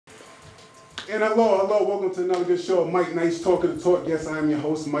And hello, welcome to another good show of Mike Nice Talking the Talk. Yes, I am your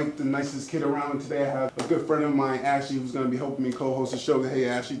host, Mike, the nicest kid around. And today I have a good friend of mine, Ashley, who's going to be helping me co-host the show. Hey,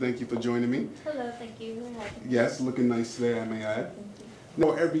 Ashley, thank you for joining me. Hello, thank you for having me. Yes, looking nice today, I may add.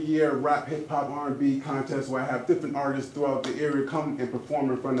 Every year, rap, hip-hop, R&B contest where I have different artists throughout the area come and perform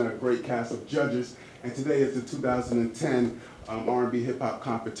in front of a great cast of judges. And today is the 2010 R&B hip-hop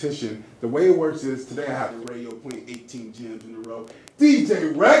competition. The way it works is, today I have the radio playing 18 jams in a row.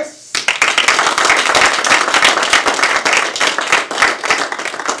 DJ Rex!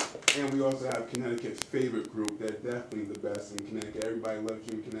 And we also have Connecticut's favorite group. They're definitely the best in Connecticut. Everybody loves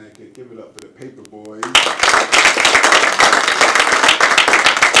you in Connecticut. Give it up for the Paper Boys.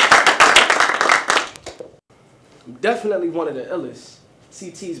 Definitely one of the illest.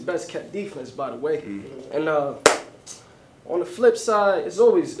 CT's best kept defense, by the way. And on the flip side, it's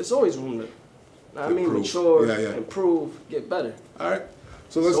always room to mature, improve, get better. All right.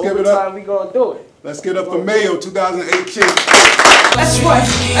 So let's give it up. We gonna do it. Let's get up for Mayo 2018. That's right,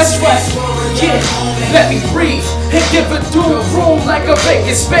 yeah, let me breathe and give a dude room like a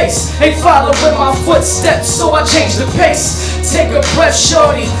vacant space. They follow in my footsteps, so I change the pace. Take a breath,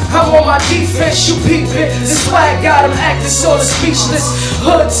 shorty, I'm on my defense, you peep it. This swag got him acting sort of speechless.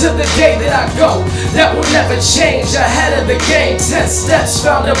 Hood to the day that I go, that will never change. Ahead of the game, 10 steps,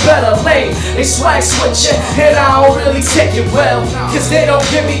 found a better lane. They swag switching, and I don't really take it well, cause they don't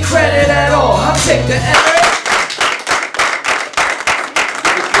give me credit at all. I'll take the L.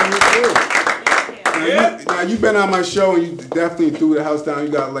 Now you've been on my show and you definitely threw the house down.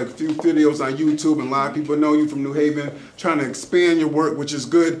 You got like a few videos on YouTube and a lot of people know you from New Haven, trying to expand your work, which is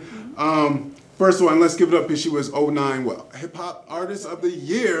good. First of all, let's give it up because she was 09 Hip Hop Artist of the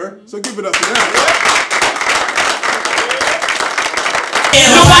Year. So give it up for that.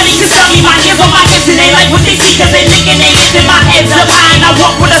 Nobody can tell me my ears on my hips and they like what they see cause they licking their lips in my heads up high and I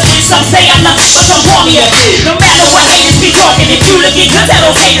walk with a switch. Some say I love but some call me a bitch. No matter what haters be talking, if you looking good, tell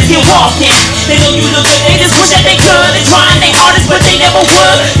those haters get walked in. They know you look good, they just wish that they could. They trying their hardest but they never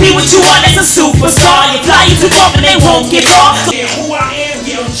would. Be what you are, that's a superstar. You fly, you too far and they won't get far. Yeah, who I am,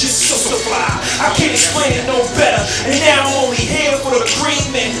 yeah, I'm just so fly. I can't explain it no better. And now I'm only here for the green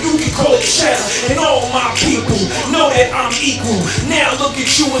man. You can call it cheddar. And all my people know that I'm equal. Now look at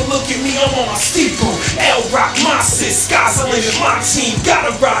you and look at me, I'm on my steeple. L-Rock, my sis, Sky's the limit, my team.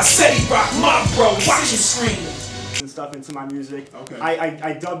 Gotta ride, steady rock, my bro, watch you scream. And stuff into my music. Okay.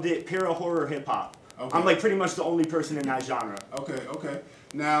 I dubbed it Pure Horror Hip Hop. Okay. I'm like pretty much the only person in that genre. Okay.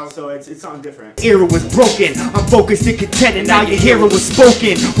 Now, so it's something different. Era was broken, I'm focused and content, and now your hero was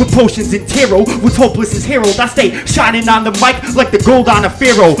spoken. With potions and tarot, was hopeless as herald. I stay shining on the mic like the gold on a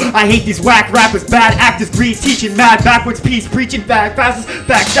pharaoh. I hate these whack rappers, bad actors, greed teaching, mad backwards peace, preaching bad passes,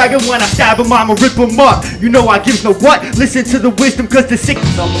 backstabbing. When I stab them, I'ma rip them up. You know I gives no what, listen to the wisdom, cause the sick.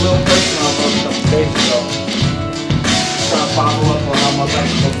 So I'm a little personal on a couple days ago. Trying to follow up on how my life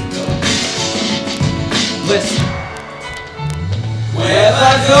supposed to go. Listen. Wherever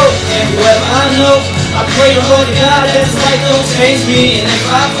I go and whoever I know, I pray to Lord God that His light don't change me. And if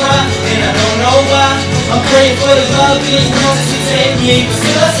I cry and I don't know why, I'm praying for His love and His mercy to save me. But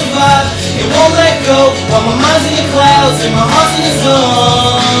still I survive, it won't let go. While my mind's in the clouds and my heart's in the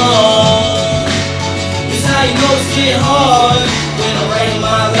zone. It's how you know it's getting hard when I'm writing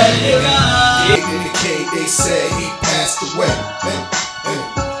my letter to God. In the cave they said he passed away.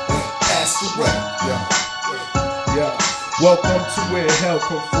 Passed away. Yeah. Welcome to where hell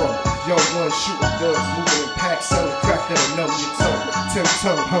come from. Young ones shooting guns, moving in packs, selling crack that'll numb your tongue.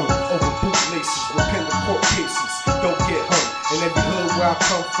 10-ton hung over bootlaces, repent the court cases. Don't get hung. In every hood where I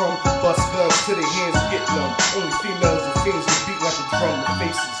come from, bust guns to their hands get numb. Only females and fiends get beat like a drum. The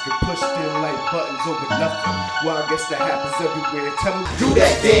faces get pushed in like buttons over nothing. Well, I guess that happens everywhere. Tell me, do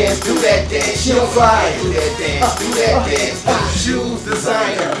that dance, she on fire. Do that dance, shoes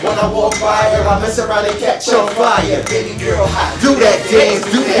designer. When I walk by her, I mess around and catch on fire. Baby girl hot, do that dance,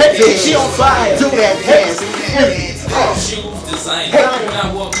 she on fire. Do that dance, shoes designer. When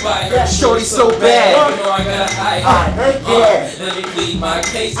I walk by her, shorty so bad. You know I gotta hide her. Let me plead my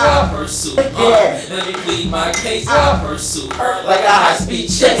case, I'll pursue. Let me plead my case, I'll pursue. Like a high-speed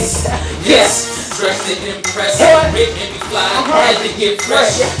chase. Yes. Dressed to impress, make me fly, had to get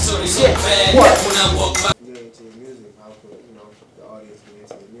fresh. So they so bad when I walk by. Get into your music, how could the audience get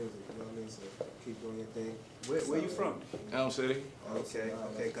into your music? You know what I mean? So keep doing your thing. Where you from? Elm City. Okay,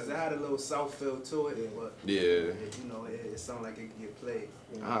 because it had a little south feel to it, but yeah, you know, it sounded like it could get played.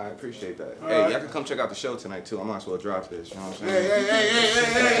 All right, appreciate that. Hey, y'all can come check out the show tonight too. I might as well drop this. You know what I'm saying?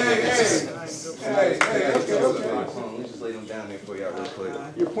 Hey. Let me just lay them down there for y'all real quick.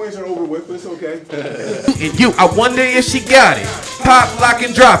 Your points are over with, but it's okay. And you, I wonder if she got it. Pop, lock,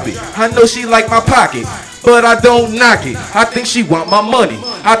 and drop it. I know she like my pocket, but I don't knock it. I think she want my money.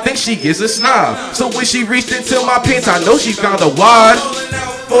 I think she is a snob. So when she reached into my pants, I know she found a wad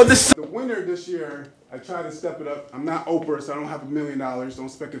for the winner this year, I tried to step it up. I'm not Oprah, so I don't have $1 million. Don't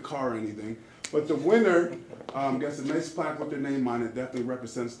expect a car or anything. But the winner gets a nice plaque with their name on it. Definitely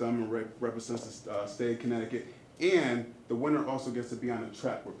represents them and represents the state of Connecticut. And the winner also gets to be on a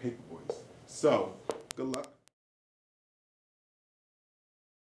track with Paperboys. So, good luck.